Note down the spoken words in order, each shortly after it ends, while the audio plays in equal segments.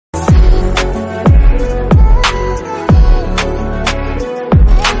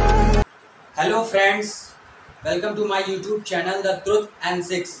friends, welcome to my YouTube channel The Truth and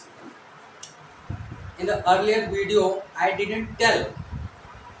Six. In the earlier video, I didn't tell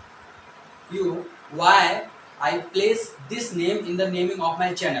you why I place this name in the naming of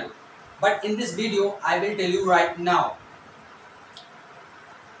my channel. But in this video, I will tell you right now.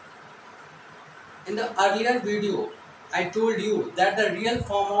 In the earlier video, I told you that the real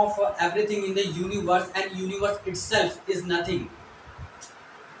form of everything in the universe and universe itself is nothing.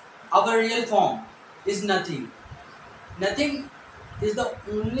 Our real form is nothing. Nothing is the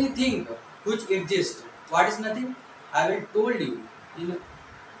only thing which exists. What is nothing? I will told you in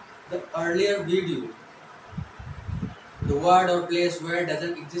the earlier video. The word or place where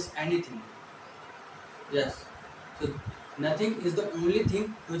doesn't exist anything. Yes. So nothing is the only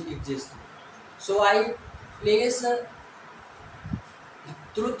thing which exists. So I place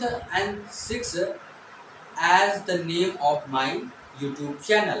Truth and Six as the name of my YouTube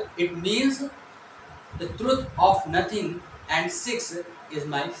channel. It means the truth of nothing and 6 is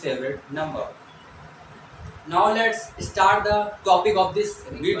my favorite number. Now let's start the topic of this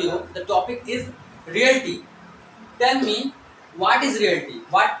video. The topic is reality. Tell me, what is reality?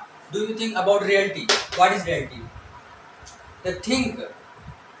 What do you think about reality? What is reality? The thing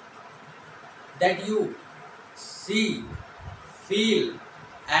that you see, feel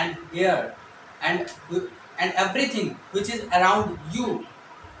and hear and everything which is around you.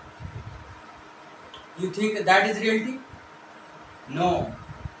 You think that is reality? No,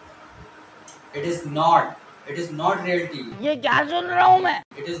 it is not. It is not reality. ये क्या सुन रहा हूँ मैं?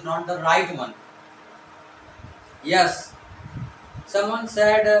 It is not the right one. Yes, someone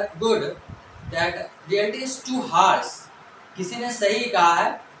said good that reality is too harsh. किसी ने सही कहा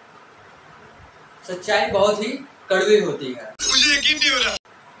है, सच्चाई बहुत ही कड़वी होती है. मुझे यकीन नहीं हो रहा.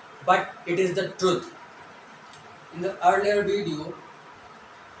 But it is the truth. In the earlier video,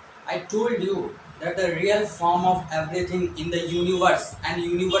 I told you that the real form of everything in the universe and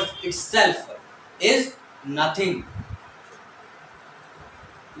universe itself is nothing.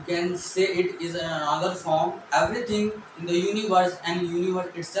 You can say it is another form. Everything in the universe and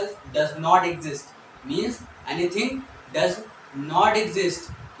universe itself does not exist. Means anything does not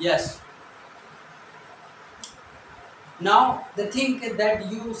exist. Yes. Now the thing that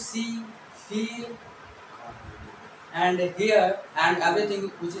you see, feel and hear and everything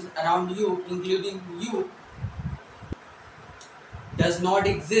which is around you, including you, does not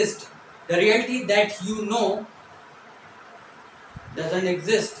exist. The reality that you know doesn't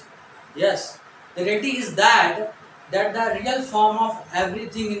exist. Yes, the reality is that the real form of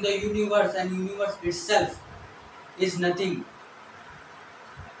everything in the universe and universe itself is nothing.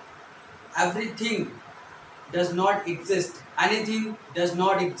 Everything does not exist. Anything does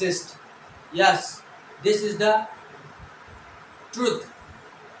not exist. Yes, this is the truth.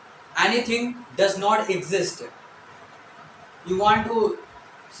 Anything does not exist. You want to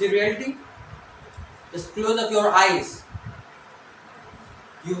see reality? Just close up your eyes.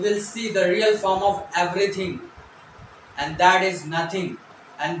 You will see the real form of everything, and that is nothing,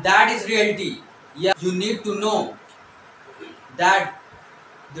 and that is reality. Yeah, you need to know that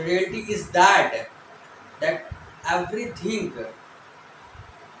the reality is that everything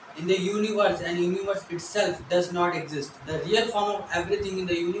in the universe and universe itself does not exist. The real form of everything in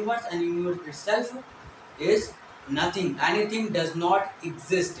the universe and universe itself is nothing. Anything does not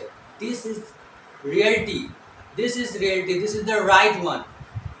exist. This is reality. This is reality. This is the right one.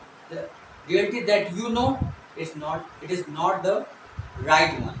 The reality that you know is not. It is not the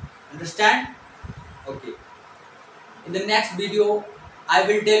right one. Understand? Okay. In the next video, I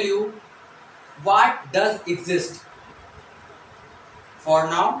will tell you what does exist. For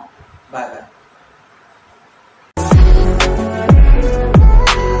now, bye bye.